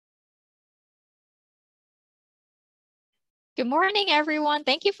Good morning, everyone.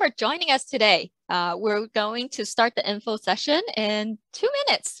 Thank you for joining us today. We're going to start the info session in 2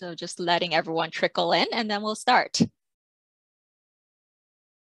 minutes. So just letting everyone trickle in and then we'll start.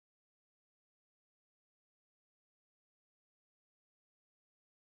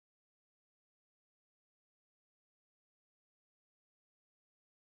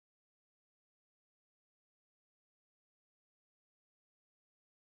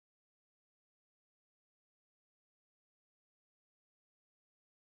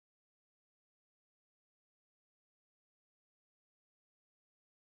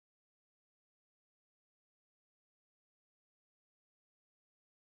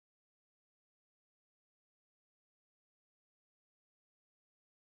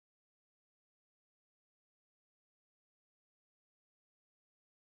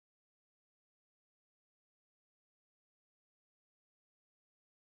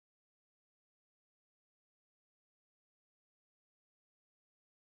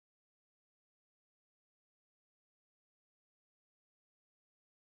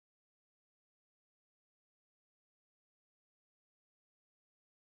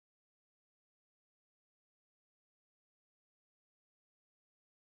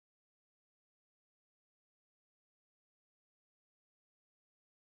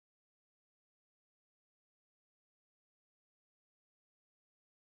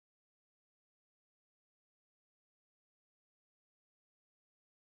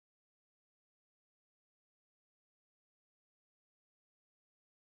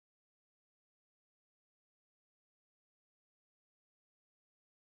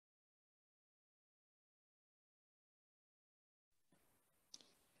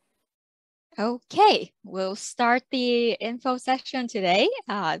 Okay, we'll start the info session today.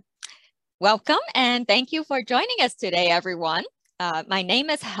 Welcome and thank you for joining us today, everyone. My name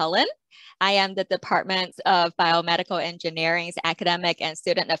is Helen. I am the Department of Biomedical Engineering's Academic and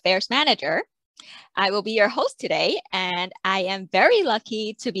Student Affairs Manager. I will be your host today, and I am very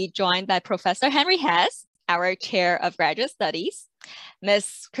lucky to be joined by Professor Henry Hess, our Chair of Graduate Studies,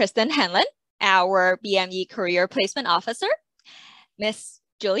 Ms. Kristen Henlon, our BME Career Placement Officer, Ms.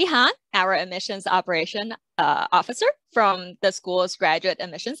 Julie Han, our Admissions Operation Officer from the school's Graduate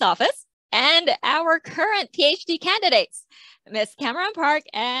Admissions Office, and our current PhD candidates, Ms. Cameron Park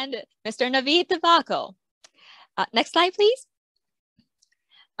and Mr. Naveed Devako. Next slide, please.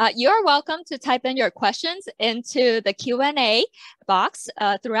 You are welcome to type in your questions into the Q&A box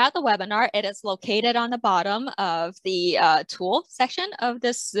throughout the webinar. It is located on the bottom of the tool section of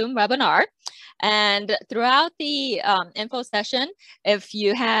this Zoom webinar. And throughout the info session, if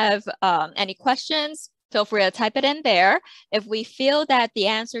you have any questions, feel free to type it in there. If we feel that the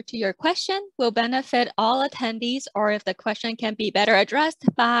answer to your question will benefit all attendees, or if the question can be better addressed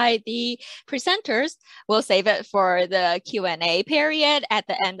by the presenters, we'll save it for the Q&A period at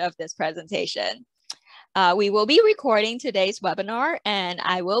the end of this presentation. We will be recording today's webinar, and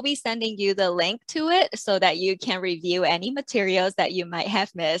I will be sending you the link to it so that you can review any materials that you might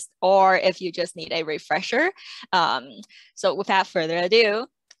have missed, or if you just need a refresher. So without further ado,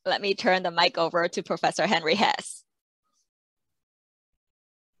 let me turn the mic over to Professor Henry Hess.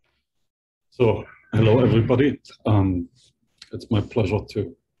 So, hello everybody. It's my pleasure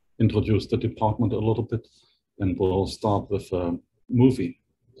to introduce the department a little bit, and we'll start with a movie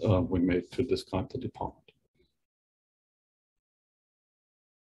we made to describe the department.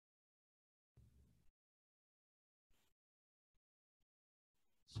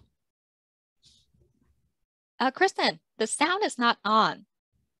 Kristen, the sound is not on.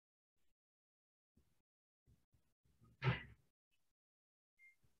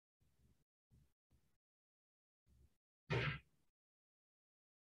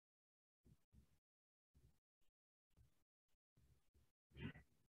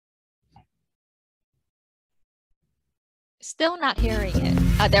 Still not hearing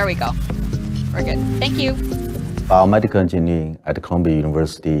it. There we go. We're good. Thank you. Biomedical engineering at Columbia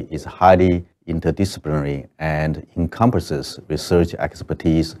University is highly interdisciplinary and encompasses research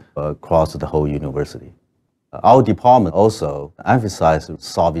expertise across the whole university. Our department also emphasizes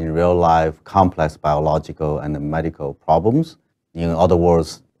solving real-life complex biological and medical problems. In other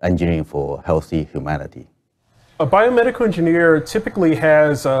words, engineering for healthy humanity. A biomedical engineer typically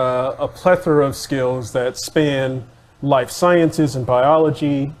has a plethora of skills that span life sciences and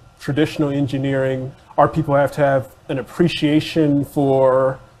biology, traditional engineering. Our people have to have an appreciation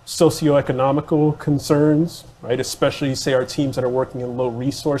for socioeconomical concerns, right? Especially, say, our teams that are working in low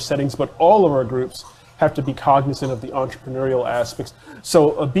resource settings, but all of our groups have to be cognizant of the entrepreneurial aspects.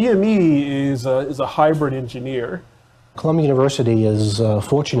 So a BME is a hybrid engineer. Columbia University is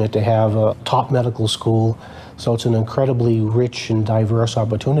fortunate to have a top medical school, so it's an incredibly rich and diverse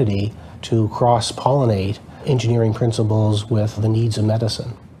opportunity to cross-pollinate engineering principles with the needs of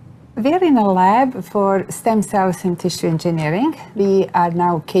medicine. We are in a lab for stem cells and tissue engineering. We are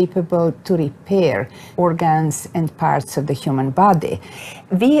now capable to repair organs and parts of the human body.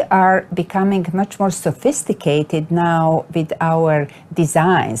 We are becoming much more sophisticated now with our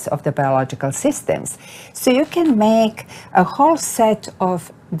designs of the biological systems. So you can make a whole set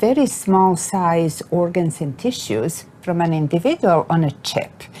of very small size organs and tissues from an individual on a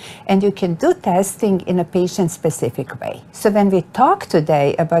chip. And you can do testing in a patient-specific way. So when we talk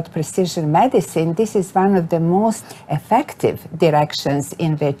today about precision medicine, this is one of the most effective directions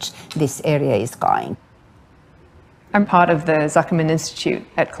in which this area is going. I'm part of the Zuckerman Institute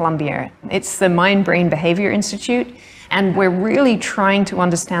at Columbia. It's the Mind-Brain Behavior Institute, and we're really trying to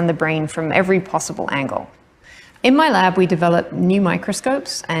understand the brain from every possible angle. In my lab, we develop new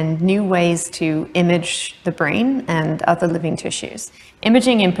microscopes and new ways to image the brain and other living tissues.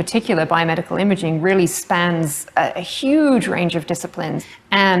 Imaging in particular, biomedical imaging, really spans a huge range of disciplines.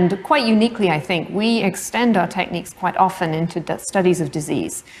 And quite uniquely, I think, we extend our techniques quite often into studies of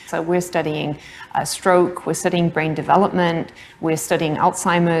disease. So we're studying stroke, we're studying brain development, we're studying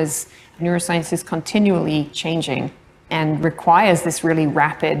Alzheimer's. Neuroscience is continually changing and requires this really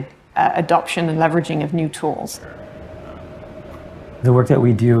rapid adoption and leveraging of new tools. The work that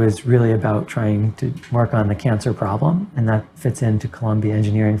we do is really about trying to work on the cancer problem, and that fits into Columbia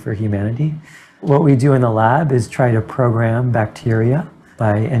Engineering for Humanity. What we do in the lab is try to program bacteria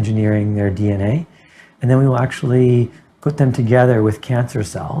by engineering their DNA, and then we will actually put them together with cancer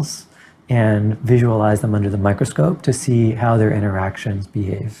cells and visualize them under the microscope to see how their interactions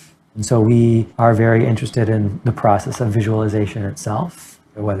behave. And so we are very interested in the process of visualization itself,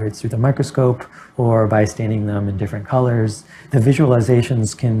 whether it's through the microscope or by staining them in different colors. The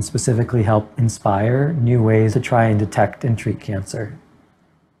visualizations can specifically help inspire new ways to try and detect and treat cancer.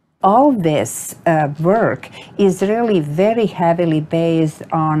 All this work is really very heavily based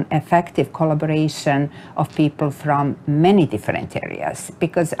on effective collaboration of people from many different areas,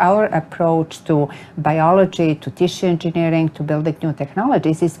 because our approach to biology, to tissue engineering, to building new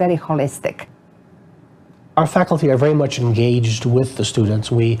technologies is very holistic. Our faculty are very much engaged with the students.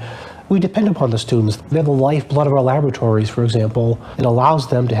 We depend upon the students. They're the lifeblood of our laboratories, for example. It allows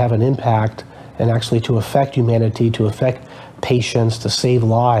them to have an impact and actually to affect humanity, to affect patients, to save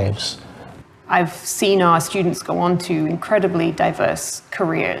lives. I've seen our students go on to incredibly diverse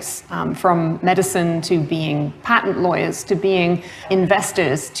careers, from medicine to being patent lawyers, to being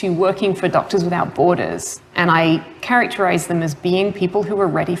investors, to working for Doctors Without Borders. And I characterize them as being people who are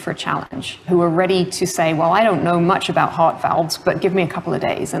ready for a challenge, who are ready to say, well, I don't know much about heart valves, but give me a couple of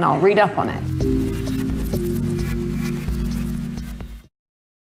days and I'll read up on it.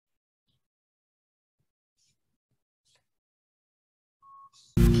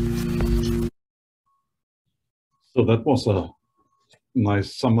 So that was a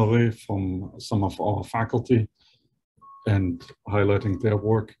nice summary from some of our faculty and highlighting their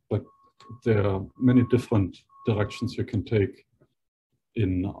work, but there are many different directions you can take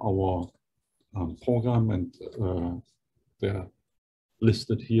in our program, and they're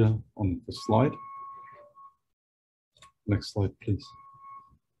listed here on the slide. Next slide, please.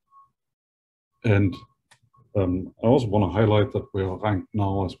 And I also want to highlight that we are ranked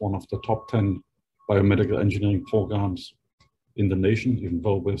now as one of the top 10 biomedical engineering programs in the nation, even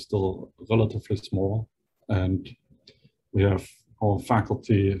though we're still relatively small. And we have our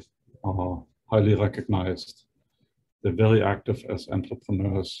faculty are highly recognized. They're very active as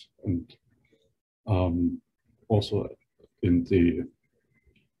entrepreneurs and also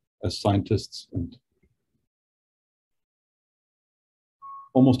as scientists, and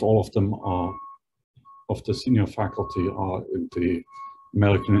almost all of them of the senior faculty are in the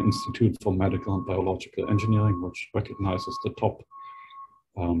American Institute for Medical and Biological Engineering, which recognizes the top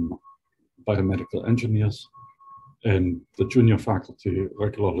biomedical engineers. And the junior faculty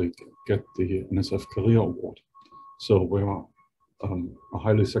regularly get the NSF Career Award. So we're a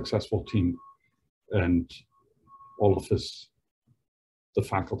highly successful team, and all of this, the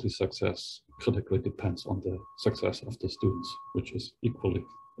faculty success critically depends on the success of the students, which is equally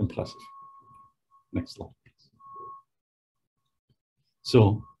impressive. Next slide, please.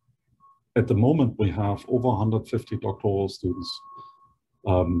 So at the moment, we have over 150 doctoral students,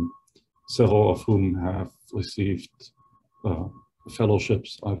 several of whom have received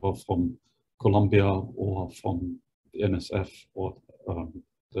fellowships either from Columbia or from the NSF or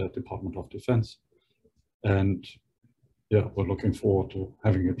the Department of Defense. And yeah, we're looking forward to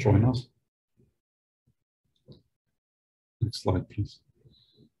having you join us. Next slide, please.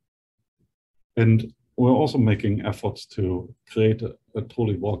 And we're also making efforts to create a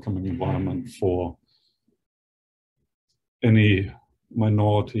truly welcoming environment for any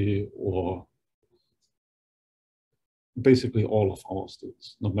minority or basically all of our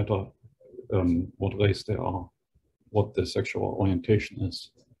students, no matter what race they are, what their sexual orientation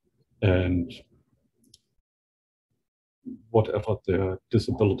is, and whatever their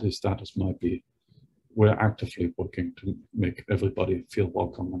disability status might be. We're actively working to make everybody feel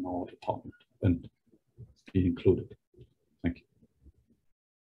welcome in our department and be included. Thank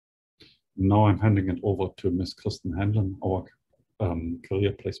you. Now I'm handing it over to Ms. Kristen Hanlon, our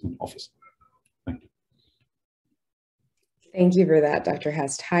Career Placement Officer. Thank you. Thank you for that, Dr.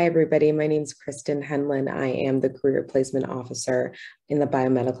 Hest. Hi, everybody. My name is Kristen Henlin. I am the Career Placement Officer in the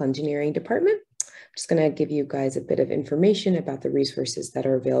Biomedical Engineering Department. I'm just going to give you guys a bit of information about the resources that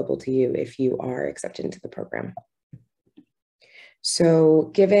are available to you if you are accepted into the program.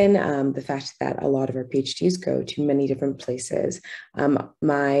 So given the fact that a lot of our PhDs go to many different places,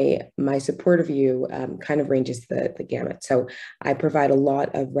 my support of you kind of ranges the gamut. So I provide a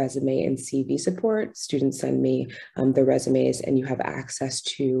lot of resume and CV support. Students send me their resumes, and you have access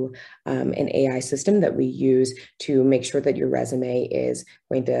to an AI system that we use to make sure that your resume is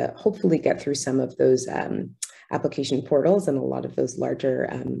going to hopefully get through some of those application portals and a lot of those larger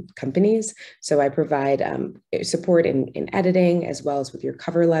companies. So I provide support in editing as well as with your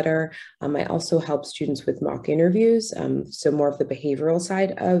cover letter. I also help students with mock interviews, so more of the behavioral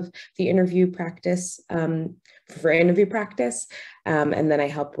side of the interview practice, for interview practice. And then I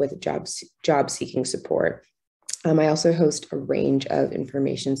help with job seeking support. I also host a range of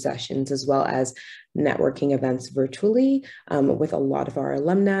information sessions as well as networking events virtually with a lot of our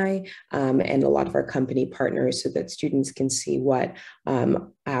alumni and a lot of our company partners so that students can see what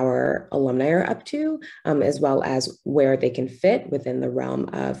our alumni are up to, as well as where they can fit within the realm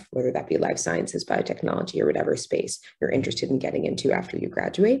of whether that be life sciences, biotechnology, or whatever space you're interested in getting into after you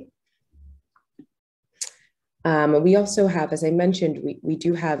graduate. We also have, as I mentioned, we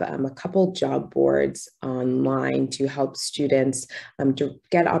do have a couple job boards online to help students to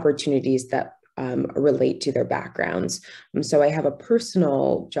get opportunities that relate to their backgrounds. So I have a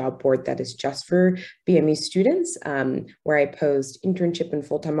personal job board that is just for BME students, where I post internship and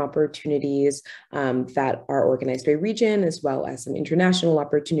full-time opportunities that are organized by region, as well as some international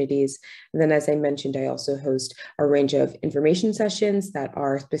opportunities. And then, as I mentioned, I also host a range of information sessions that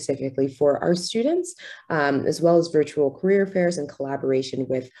are specifically for our students, as well as virtual career fairs in collaboration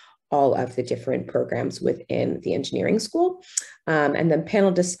with all of the different programs within the engineering school. And then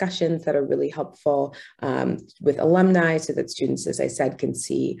panel discussions that are really helpful with alumni so that students, as I said, can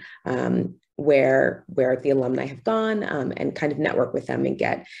see where the alumni have gone and kind of network with them and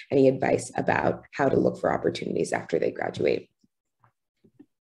get any advice about how to look for opportunities after they graduate.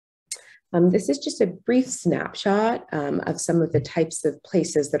 This is just a brief snapshot of some of the types of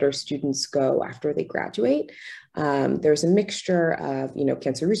places that our students go after they graduate. There's a mixture of,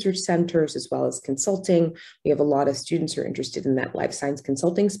 cancer research centers as well as consulting. We have a lot of students who are interested in that life science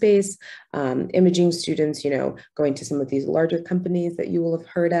consulting space, imaging students, going to some of these larger companies that you will have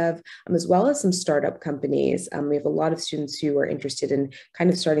heard of, as well as some startup companies. We have a lot of students who are interested in kind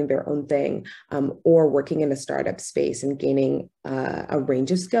of starting their own thing or working in a startup space and gaining a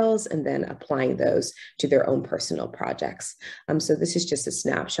range of skills and then applying those to their own personal projects. So this is just a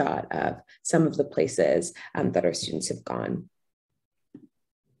snapshot of some of the places that our students have gone.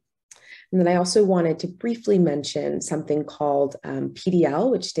 And then I also wanted to briefly mention something called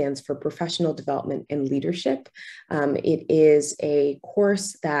PDL, which stands for Professional Development and Leadership. It is a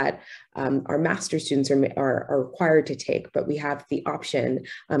course that our master's students are required to take, but we have the option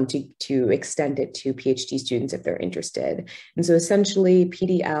to extend it to PhD students if they're interested. And so essentially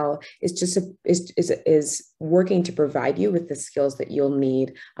PDL is just is working to provide you with the skills that you'll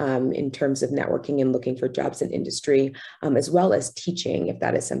need in terms of networking and looking for jobs in industry, as well as teaching if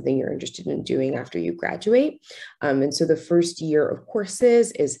that is something you're interested in doing after you graduate. And so the first year of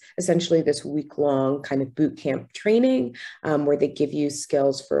courses is essentially this week-long kind of boot camp training where they give you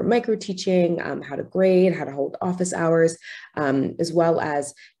skills for micro teaching, how to grade, how to hold office hours, as well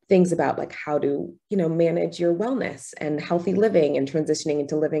as things about like how to, manage your wellness and healthy living and transitioning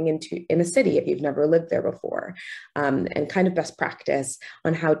into living in a city if you've never lived there before, and kind of best practice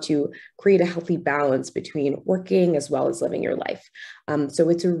on how to create a healthy balance between working as well as living your life. So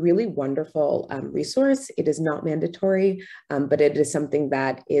it's a really wonderful resource. It is not mandatory, but it is something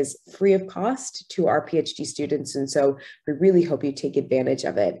that is free of cost to our PhD students. And so we really hope you take advantage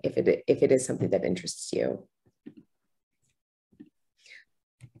of it if it is something that interests you.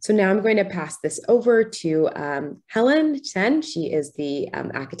 So now I'm going to pass this over to Helen Chen. She is the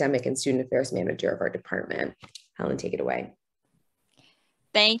Academic and Student Affairs Manager of our department. Helen, take it away.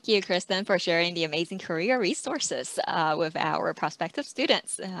 Thank you, Kristen, for sharing the amazing career resources with our prospective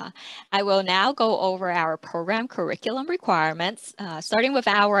students. I will now go over our program curriculum requirements, starting with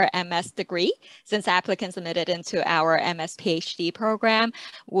our MS degree, since applicants admitted into our MS PhD program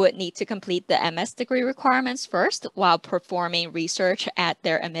would need to complete the MS degree requirements first while performing research at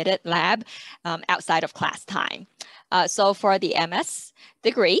their admitted lab outside of class time. So for the MS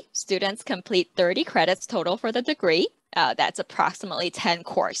degree, students complete 30 credits total for the degree. That's approximately 10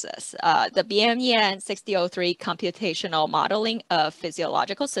 courses. The BMEN 6003 Computational Modeling of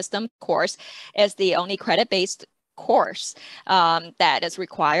Physiological System course is the only credit-based course that is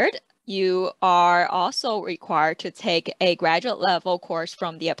required. You are also required to take a graduate level course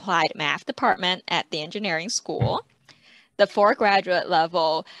from the Applied Math Department at the engineering school. The 4 graduate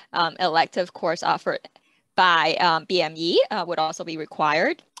level elective course offered by BME would also be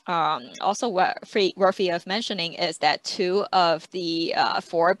required. Also worthy of mentioning is that 2 of the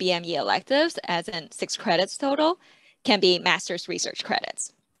 4 BME electives, as in 6 credits total, can be master's research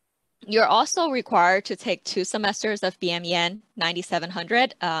credits. You're also required to take 2 semesters of BMEN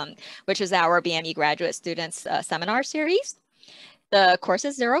 9700, which is our BME graduate students seminar series. The course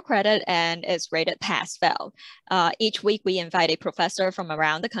is 0 credit and is rated pass-fail. Each week, we invite a professor from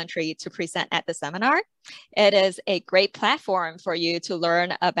around the country to present at the seminar. It is a great platform for you to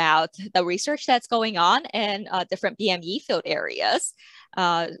learn about the research that's going on in different BME field areas.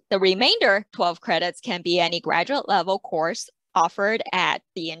 The remainder 12 credits can be any graduate level course offered at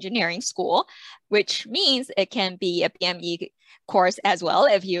the engineering school, which means it can be a BME course as well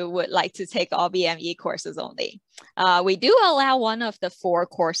if you would like to take all BME courses only. We do allow 1 of the 4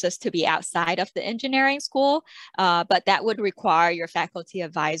 courses to be outside of the engineering school, but that would require your faculty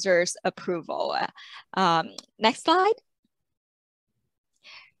advisor's approval. Next slide.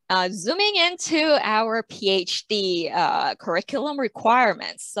 Zooming into our PhD curriculum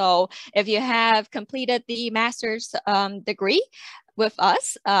requirements. So if you have completed the master's degree with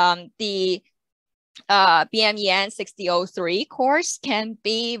us, the BMEN 6003 course can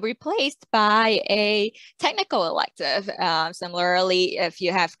be replaced by a technical elective. Similarly, if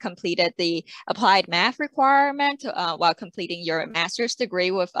you have completed the applied math requirement while completing your master's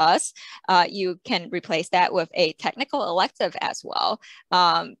degree with us, you can replace that with a technical elective as well.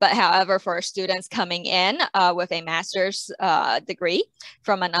 But however, for students coming in with a master's degree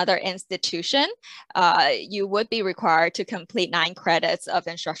from another institution, you would be required to complete 9 credits of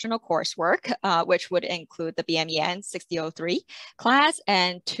instructional coursework, which would include the BMEN 6003 class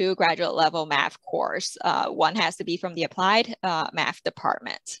and 2 graduate level math course. 1 has to be from the applied math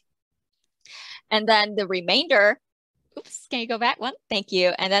department. And then the remainder, oops, can you go back 1? Thank you.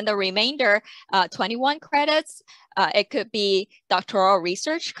 And then the remainder 21 credits, it could be doctoral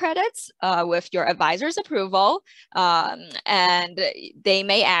research credits with your advisor's approval. And they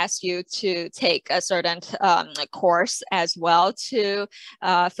may ask you to take a certain course as well to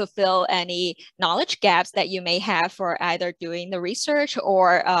fulfill any knowledge gaps that you may have for either doing the research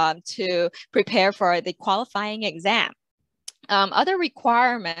or to prepare for the qualifying exam. Other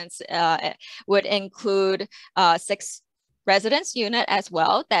requirements would include 6 residence unit as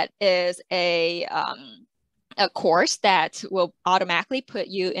well. That is a course that will automatically put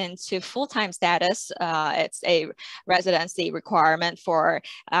you into full-time status. It's a residency requirement for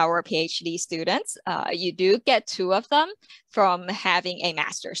our PhD students. You do get 2 of them from having a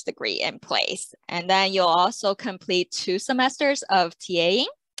master's degree in place. And then you'll also complete 2 semesters of TAing.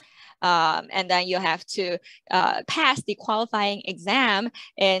 And then you have to pass the qualifying exam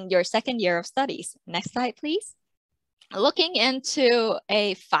in your 2nd year of studies. Next slide, please. Looking into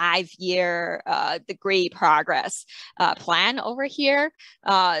a 5-year degree progress plan over here.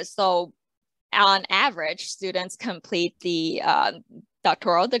 So on average, students complete the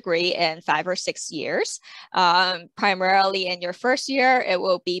doctoral degree in 5 or 6 years. Primarily in your 1st year, it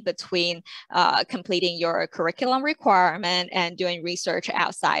will be between completing your curriculum requirement and doing research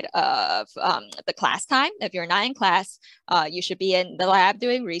outside of the class time. If you're not in class, you should be in the lab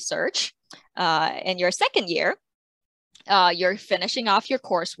doing research. In your 2nd year, you're finishing off your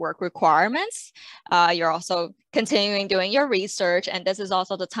coursework requirements. You're also continuing doing your research. And this is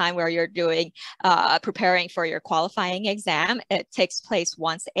also the time where you're doing preparing for your qualifying exam. It takes place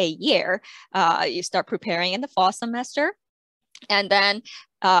once a year. You start preparing in the fall semester. And then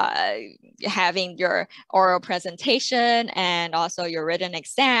having your oral presentation and also your written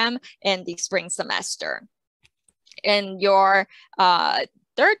exam in the spring semester. In your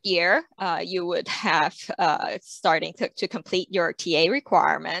 3rd third year, you would have starting to complete your TA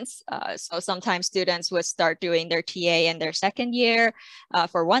requirements. So sometimes students would start doing their TA in their second year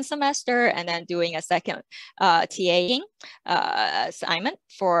for one semester, and then doing a second TAing assignment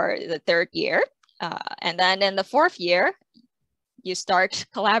for the third year. And then in the fourth year, you start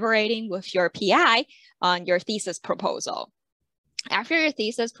collaborating with your PI on your thesis proposal. After your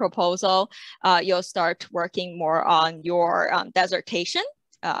thesis proposal, you'll start working more on your dissertation.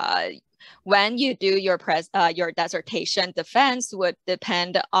 When you do your dissertation, defense would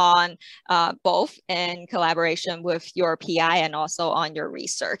depend on both in collaboration with your PI and also on your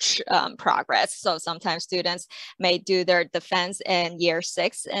research progress. So sometimes students may do their defense in year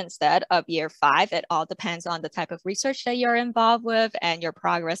 6 instead of year 5. It all depends on the type of research that you're involved with and your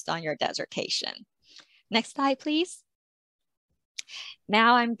progress on your dissertation. Next slide, please.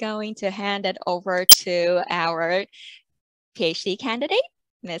 Now I'm going to hand it over to our PhD candidate,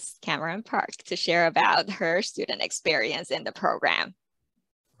 Ms. Cameron Park, to share about her student experience in the program.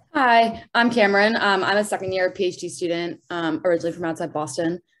 Hi, I'm Cameron. I'm a second-year PhD student, originally from outside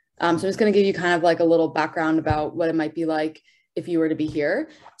Boston. So I'm just going to give you kind of like a little background about what it might be like if you were to be here.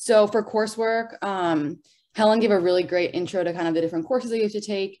 So for coursework, Helen gave a really great intro to kind of the different courses that you have to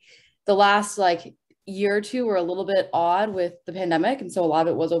take. The last year or two were a little bit odd with the pandemic, and so a lot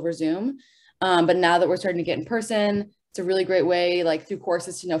of it was over Zoom. But now that we're starting to get in person, it's a really great way, through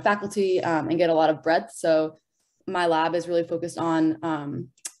courses, to know faculty and get a lot of breadth. So my lab is really focused on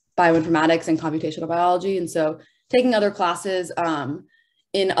bioinformatics and computational biology, and so taking other classes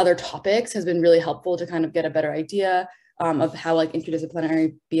in other topics has been really helpful to kind of get a better idea of how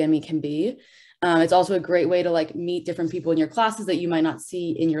interdisciplinary BME can be. It's also a great way to meet different people in your classes that you might not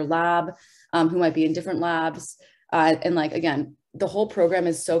see in your lab, who might be in different labs. And again, the whole program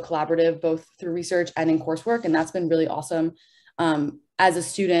is so collaborative, both through research and in coursework. And that's been really awesome as a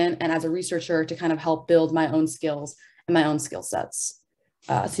student and as a researcher to kind of help build my own skills and my own skill sets.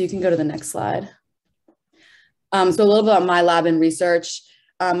 So you can go to the next slide. So a little bit about my lab and research.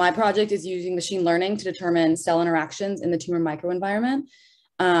 My project is using machine learning to determine cell interactions in the tumor microenvironment.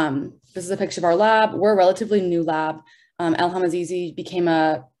 This is a picture of our lab. We're a relatively new lab. Elham Azizi became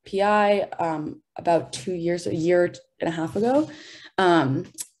a PI about a year and a half ago.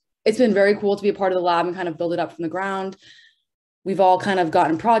 It's been very cool to be a part of the lab and kind of build it up from the ground. We've all kind of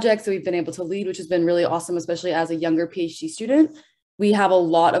gotten projects that we've been able to lead, which has been really awesome, especially as a younger PhD student. We have a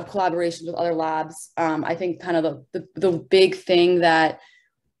lot of collaborations with other labs. I think kind of the big thing that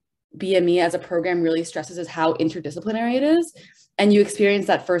BME as a program really stresses is how interdisciplinary it is. And you experience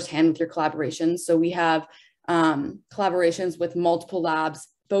that firsthand with your collaborations. So we have collaborations with multiple labs,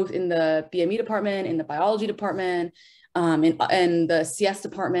 both in the BME department, in the biology department, in the CS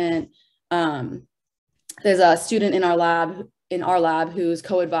department. There's a student in our lab who's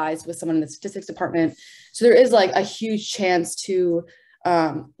co-advised with someone in the statistics department. So there is a huge chance to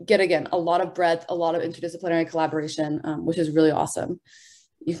get, again, a lot of breadth, a lot of interdisciplinary collaboration, which is really awesome.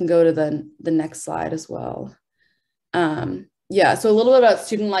 You can go to the next slide as well. Yeah, so a little bit about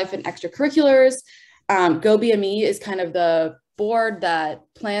student life and extracurriculars. GoBME is kind of the board that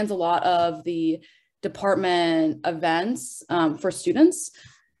plans a lot of the department events for students.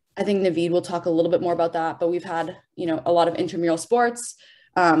 I think Naveed will talk a little bit more about that, but we've had, a lot of intramural sports.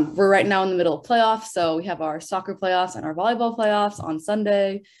 We're right now in the middle of playoffs, so we have our soccer playoffs and our volleyball playoffs on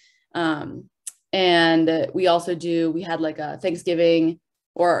Sunday. And we also we had a Thanksgiving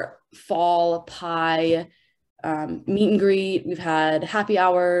or fall pie meet and greet. We've had happy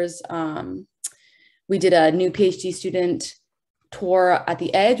hours. We did a new PhD student tour at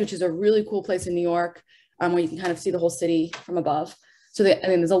the Edge, which is a really cool place in New York, where you can kind of see the whole city from above. So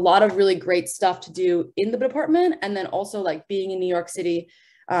there's a lot of really great stuff to do in the department. And then also being in New York City,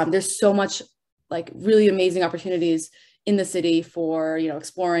 there's so much really amazing opportunities in the city for,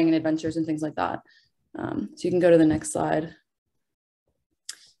 exploring and adventures and things like that. So you can go to the next slide.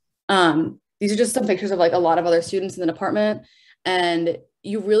 These are just some pictures of a lot of other students in the department, and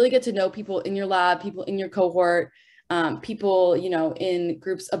you really get to know people in your lab, people in your cohort, people, in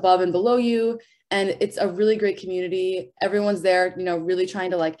groups above and below you. And it's a really great community. Everyone's there, really trying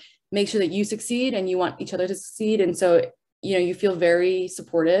to make sure that you succeed and you want each other to succeed. And so, you feel very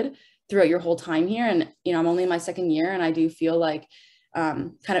supported throughout your whole time here. And, I'm only in my second year, and I do feel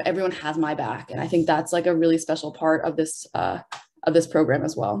kind of everyone has my back. And I think that's a really special part of this program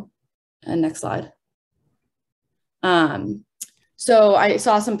as well. And next slide. So I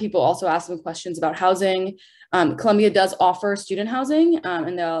saw some people also ask some questions about housing. Columbia does offer student housing,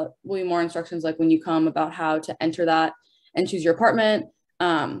 and there will be more instructions when you come about how to enter that and choose your apartment.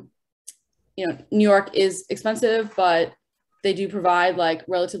 New York is expensive, but They do provide like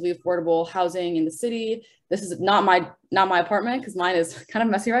relatively affordable housing in the city. This is not my apartment because mine is kind of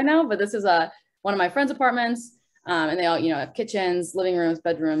messy right now, but this is one of my friends' apartments. And they all, you know, have kitchens, living rooms,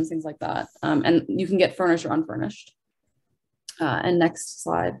 bedrooms, things like that. And you can get furnished or unfurnished. And next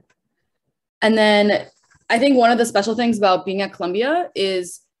slide. And then I think one of the special things about being at Columbia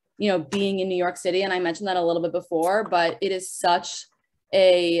is, you know, being in New York City. And I mentioned that a little bit before, but it is such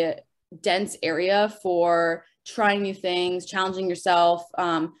a dense area for trying new things, challenging yourself,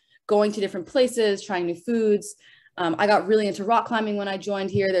 going to different places, trying new foods. I got really into rock climbing when I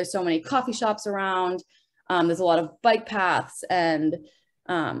joined here. There's so many coffee shops around. There's a lot of bike paths and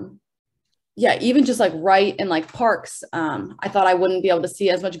yeah, even just like right in like parks. I thought I wouldn't be able to see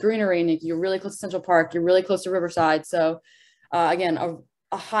as much greenery, and you're really close to Central Park, you're really close to Riverside. So again,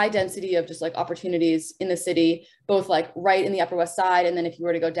 a high density of just like opportunities in the city, both like right in the Upper West Side. And then if you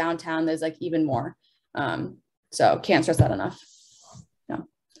were to go downtown, there's like even more. So can't stress that enough. Yeah.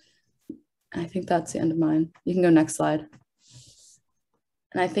 I think that's the end of mine. You can go next slide.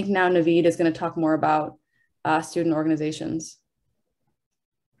 And I think now Naveed is going to talk more about student organizations.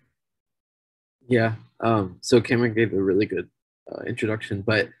 Yeah, so Cameron gave a really good introduction,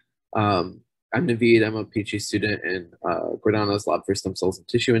 but I'm Naveed. I'm a PhD student in Gordana's lab for stem cells and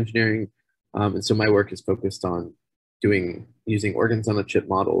tissue engineering. And so my work is focused on using organs on a chip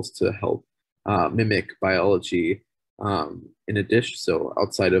models to help mimic biology in a dish, so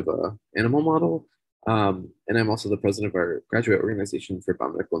outside of an animal model. And I'm also the president of our graduate organization for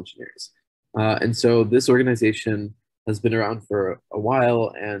biomedical engineers. And so this organization has been around for a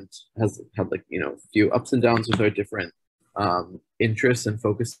while and has had like, you know, a few ups and downs with our different interests and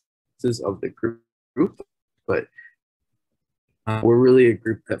focuses of the group. But we're really a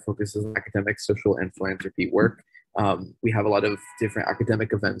group that focuses on academic, social, and philanthropy work. We have a lot of different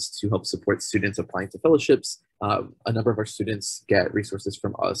academic events to help support students applying to fellowships. A number of our students get resources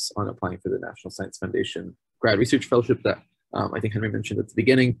from us on applying for the National Science Foundation Grad Research Fellowship that I think Henry mentioned at the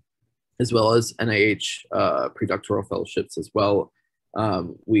beginning, as well as NIH predoctoral fellowships as well.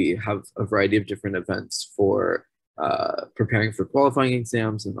 We have a variety of different events for preparing for qualifying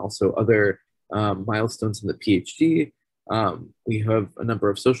exams and also other milestones in the PhD. We have a number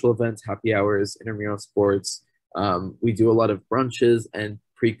of social events, happy hours, intramural sports. We do a lot of brunches, and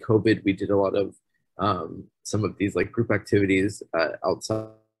pre-COVID, we did a lot of some of these like group activities outside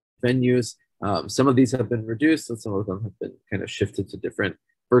venues. Some of these have been reduced and some of them have been kind of shifted to different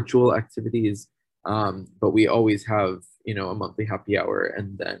virtual activities. But we always have, you know, a monthly happy hour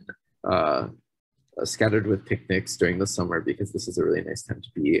and then scattered with picnics during the summer, because this is a really nice time to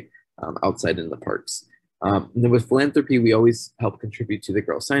be outside in the parks. And then with philanthropy, we always help contribute to the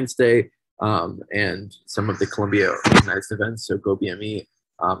Girl Science Day and some of the Columbia organized events. So GoBME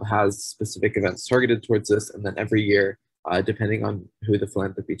has specific events targeted towards this. And then every year, depending on who the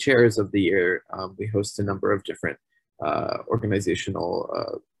philanthropy chairs of the year, we host a number of different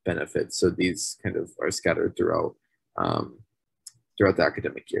organizational benefits. So these kind of are scattered throughout the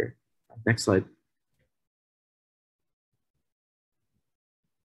academic year. Next slide.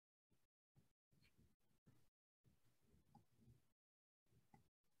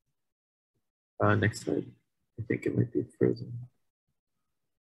 Next slide. I think it might be frozen.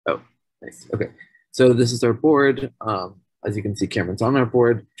 Oh, nice. Okay. So this is our board. As you can see, Cameron's on our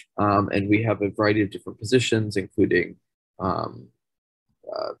board, and we have a variety of different positions, including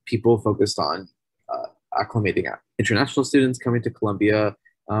people focused on acclimating international students coming to Columbia,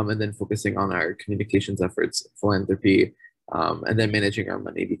 and then focusing on our communications efforts, philanthropy, and then managing our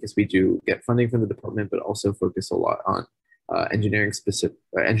money, because we do get funding from the department, but also focus a lot on engineering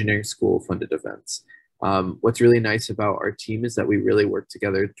school funded events. What's really nice about our team is that we really work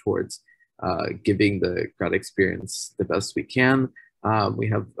together towards giving the grad experience the best we can. We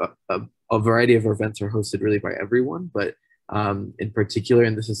have a variety of our events are hosted really by everyone, but in particular,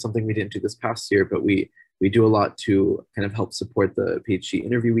 and this is something we didn't do this past year, but we do a lot to kind of help support the PhD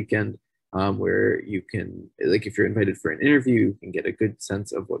interview weekend, where you can, like if you're invited for an interview, you can get a good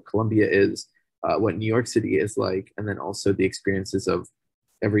sense of what Columbia is, what New York City is like, and then also the experiences of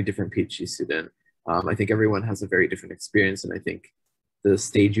every different PhD student. I think everyone has a very different experience, and I think the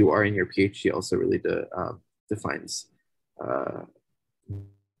stage you are in your PhD also really defines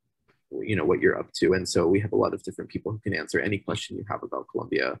you know, what you're up to. And so we have a lot of different people who can answer any question you have about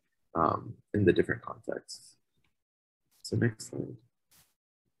Columbia in the different contexts. So next slide.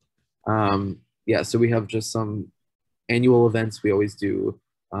 Yeah, so we have just some annual events. We always do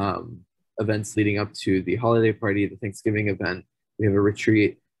events leading up to the holiday party, the Thanksgiving event. We have a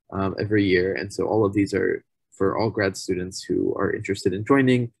retreat every year. And so all of these are for all grad students who are interested in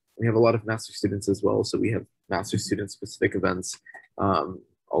joining. We have a lot of master students as well. So we have master's student specific events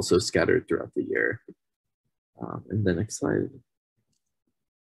also scattered throughout the year. And the next slide.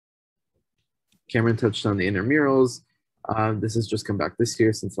 Cameron touched on the intramurals. This has just come back this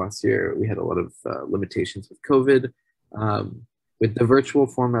year. Since last year, we had a lot of limitations with COVID. With the virtual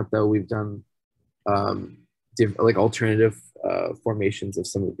format, though, we've done like alternative formations of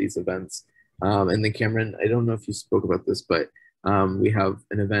some of these events. And then Cameron, I don't know if you spoke about this, but we have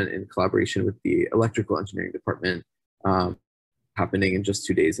an event in collaboration with the electrical engineering department happening in just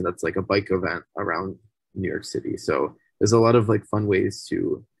 2 days, and that's like a bike event around New York City. So there's a lot of like fun ways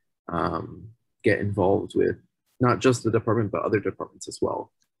to get involved with not just the department, but other departments as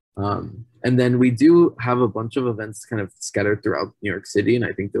well. And then we do have a bunch of events kind of scattered throughout New York City, and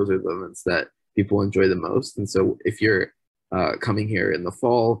I think those are the events that people enjoy the most. And so if you're coming here in the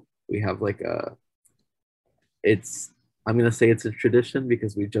fall, we have like I'm gonna say it's a tradition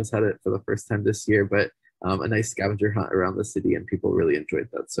because we just had it for the first time this year, but a nice scavenger hunt around the city, and people really enjoyed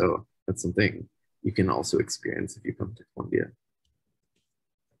that. So that's something you can also experience if you come to Columbia.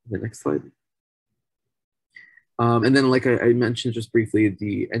 The next slide. And then, like I mentioned just briefly,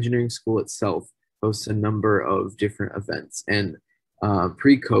 the engineering school itself hosts a number of different events. And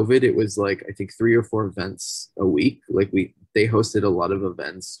pre-COVID, it was like, I think 3 or 4 events a week. Like they hosted a lot of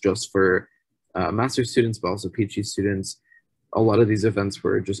events just for master's students, but also PhD students. A lot of these events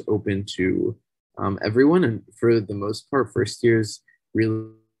were just open to everyone. And for the most part, first years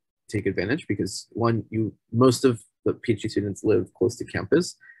really take advantage because most of the PhD students live close to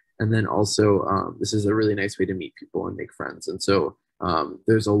campus. And then also, this is a really nice way to meet people and make friends. And so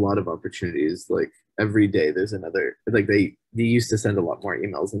there's a lot of opportunities. Like every day there's another, like they used to send a lot more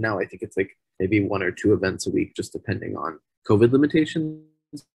emails, and now I think it's like maybe 1 or 2 events a week, just depending on COVID limitations.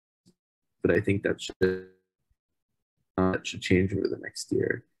 But I think that should change over the next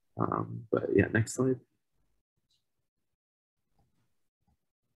year. But yeah, next slide.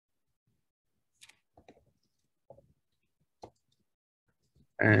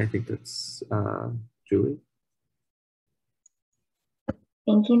 And I think that's Julie.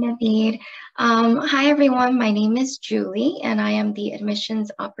 Thank you, Naveed. Hi, everyone. My name is Julie, and I am the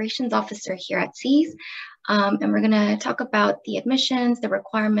Admissions Operations Officer here at SEAS. And we're going to talk about the admissions, the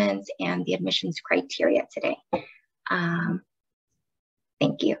requirements, and the admissions criteria today.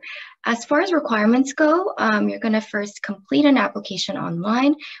 Thank you. As far as requirements go, you're going to first complete an application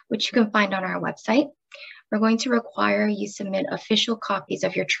online, which you can find on our website. We're going to require you submit official copies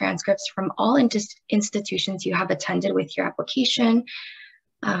of your transcripts from all institutions you have attended with your application.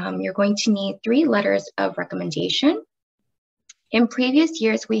 You're going to need 3 letters of recommendation. In previous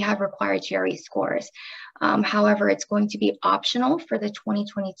years, we have required GRE scores. However, it's going to be optional for the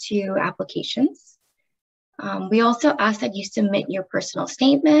 2022 applications. We also ask that you submit your personal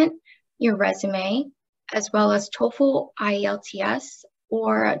statement, your resume, as well as TOEFL, IELTS,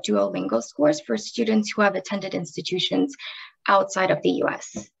 or Duolingo scores for students who have attended institutions outside of the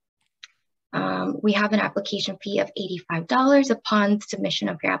US. We have an application fee of $85 upon submission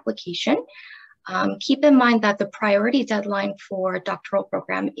of your application. Keep in mind that the priority deadline for doctoral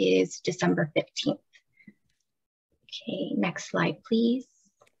program is December 15th. Okay, next slide, please.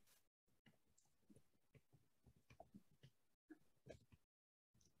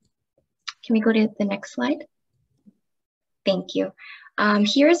 Can we go to the next slide? Thank you.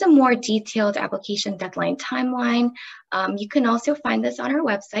 Here is a more detailed application deadline timeline. You can also find this on our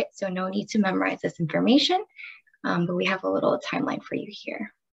website, so no need to memorize this information, but we have a little timeline for you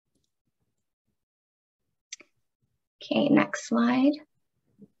here. Okay, next slide.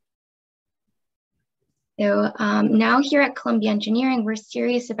 So now here at Columbia Engineering, we're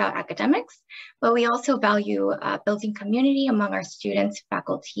serious about academics, but we also value building community among our students,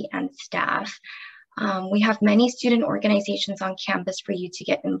 faculty, and staff. We have many student organizations on campus for you to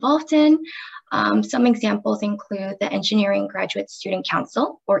get involved in. Some examples include the Engineering Graduate Student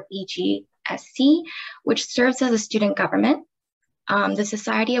Council, or EGSC, which serves as a student government, the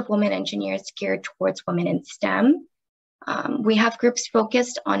Society of Women Engineers geared towards women in STEM. We have groups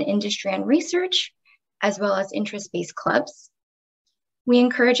focused on industry and research, as well as interest-based clubs. We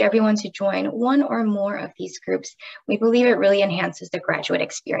encourage everyone to join one or more of these groups. We believe it really enhances the graduate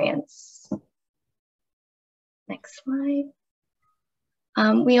experience. Next slide.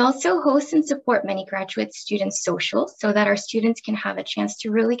 We also host and support many graduate student socials so that our students can have a chance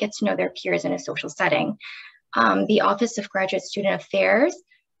to really get to know their peers in a social setting. The Office of Graduate Student Affairs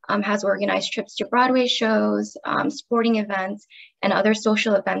has organized trips to Broadway shows, sporting events, and other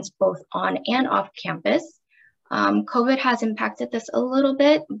social events both on and off campus. COVID has impacted this a little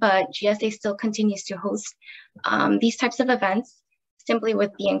bit, but GSA still continues to host these types of events simply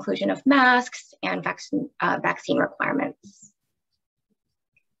with the inclusion of masks and vaccine requirements.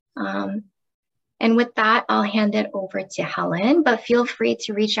 And with that, I'll hand it over to Helen, but feel free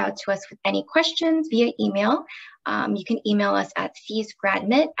to reach out to us with any questions via email. You can email us at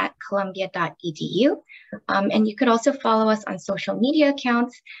csgradmit@columbia.edu. And you could also follow us on social media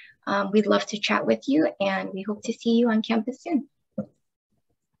accounts. We'd love to chat with you, and we hope to see you on campus soon.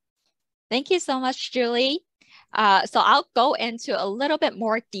 Thank you so much, Julie. So I'll go into a little bit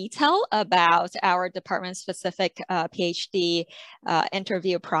more detail about our department-specific PhD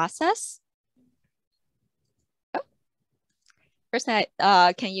interview process. First,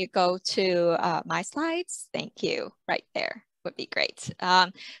 can you go to my slides? Thank you. Right there would be great.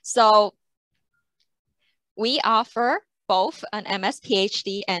 So we offer both an MS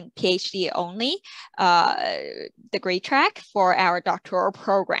PhD and PhD only degree track for our doctoral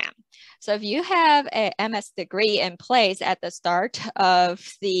program. So if you have a MS degree in place at the start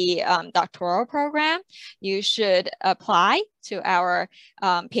of the doctoral program, you should apply to our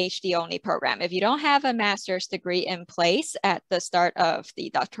PhD only program. If you don't have a master's degree in place at the start of the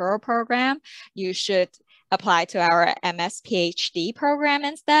doctoral program, you should apply to our MS PhD program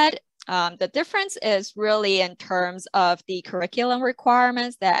instead. The difference is really in terms of the curriculum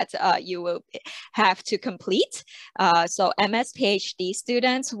requirements that you will have to complete. So MS PhD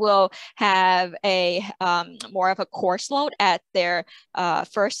students will have a more of a course load at their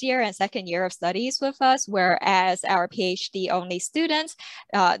first year and second year of studies with us, whereas our PhD only students,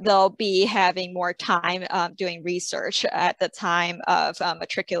 they'll be having more time doing research at the time of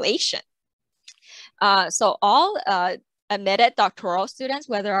matriculation. So all admitted doctoral students,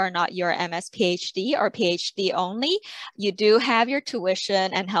 whether or not you're MS PhD or PhD only, you do have your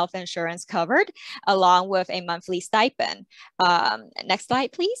tuition and health insurance covered along with a monthly stipend. Next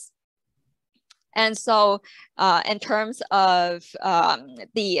slide, please. And so in terms of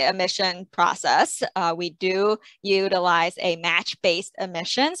the admission process, we do utilize a match-based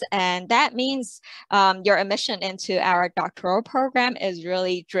admissions, and that means your admission into our doctoral program is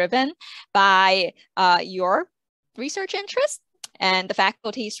really driven by your research interest and the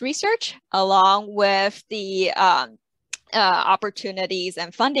faculty's research, along with the opportunities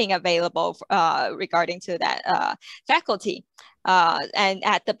and funding available regarding to that faculty. And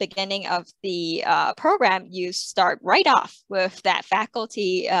at the beginning of the program, you start right off with that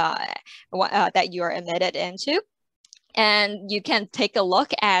faculty that you're admitted into. And you can take a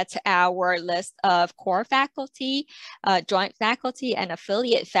look at our list of core faculty, joint faculty, and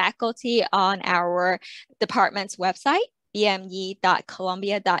affiliate faculty on our department's website,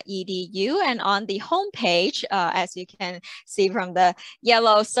 bme.columbia.edu. And on the homepage, as you can see from the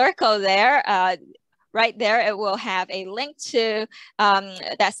yellow circle there, right there, it will have a link to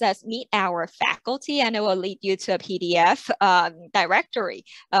that says Meet Our Faculty, and it will lead you to a PDF directory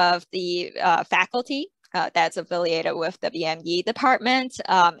of the faculty that's affiliated with the BME department,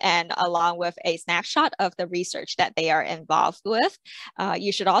 and along with a snapshot of the research that they are involved with.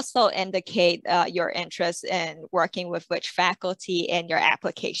 You should also indicate your interest in working with which faculty in your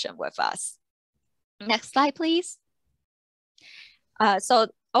application with us. Next slide, please. So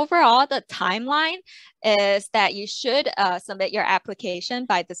overall, the timeline is that you should submit your application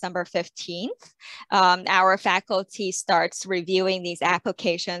by December 15th. Our faculty starts reviewing these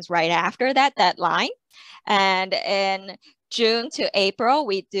applications right after that deadline. And in June to April,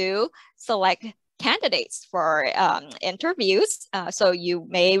 we do select candidates for interviews. So you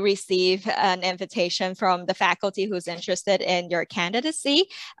may receive an invitation from the faculty who's interested in your candidacy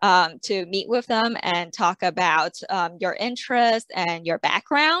to meet with them and talk about your interest and your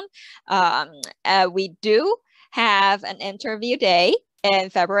background. We do have an interview day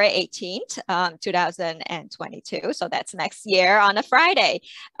in February 18th, 2022. So that's next year on a Friday.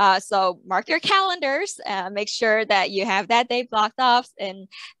 So mark your calendars, make sure that you have that day blocked off in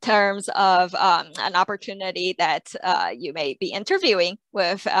terms of an opportunity that you may be interviewing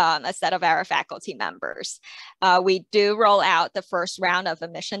with a set of our faculty members. We do roll out the first round of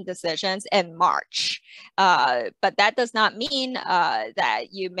admission decisions in March, but that does not mean that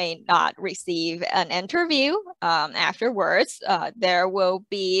you may not receive an interview afterwards. There will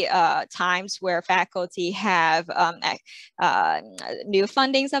be times where faculty have new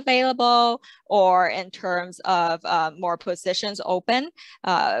fundings available, or in terms of more positions open.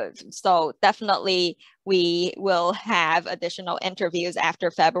 So definitely we will have additional interviews after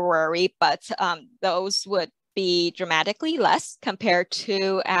February, but those would be dramatically less compared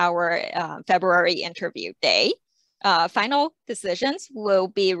to our February interview day. Final decisions will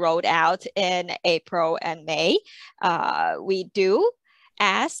be rolled out in April and May. We do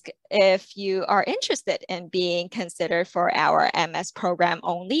ask if you are interested in being considered for our MS program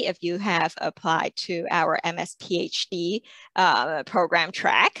only if you have applied to our MS PhD program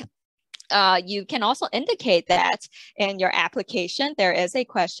track. You can also indicate that in your application, there is a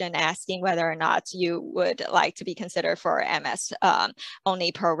question asking whether or not you would like to be considered for MS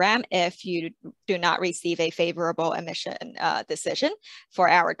only program if you do not receive a favorable admission decision for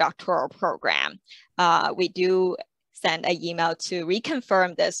our doctoral program. We do send an email to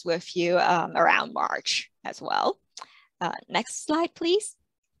reconfirm this with you around March as well. Next slide, please.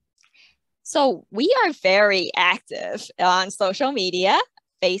 So we are very active on social media,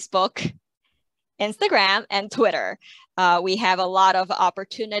 Facebook, Instagram, and Twitter. We have a lot of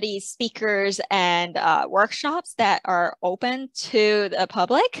opportunities, speakers, and workshops that are open to the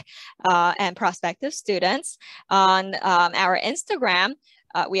public and prospective students. On our Instagram,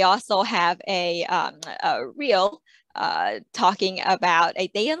 we also have a reel talking about a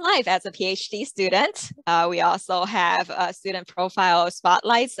day in life as a PhD student. We also have student profile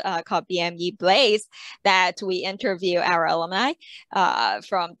spotlights called BME Blaze that we interview our alumni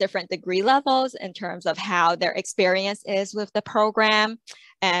from different degree levels in terms of how their experience is with the program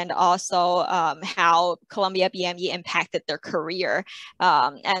and also how Columbia BME impacted their career.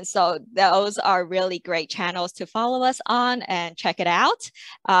 And so those are really great channels to follow us on and check it out.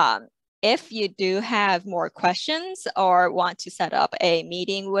 If you do have more questions or want to set up a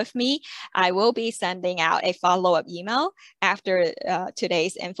meeting with me, I will be sending out a follow-up email after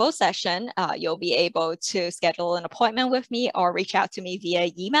today's info session. You'll be able to schedule an appointment with me or reach out to me via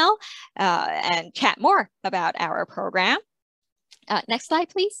email and chat more about our program. Next slide,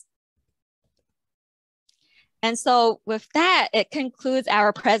 please. And so with that, it concludes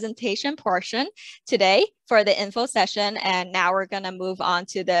our presentation portion today for the info session. And now we're going to move on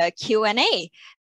to the Q&A.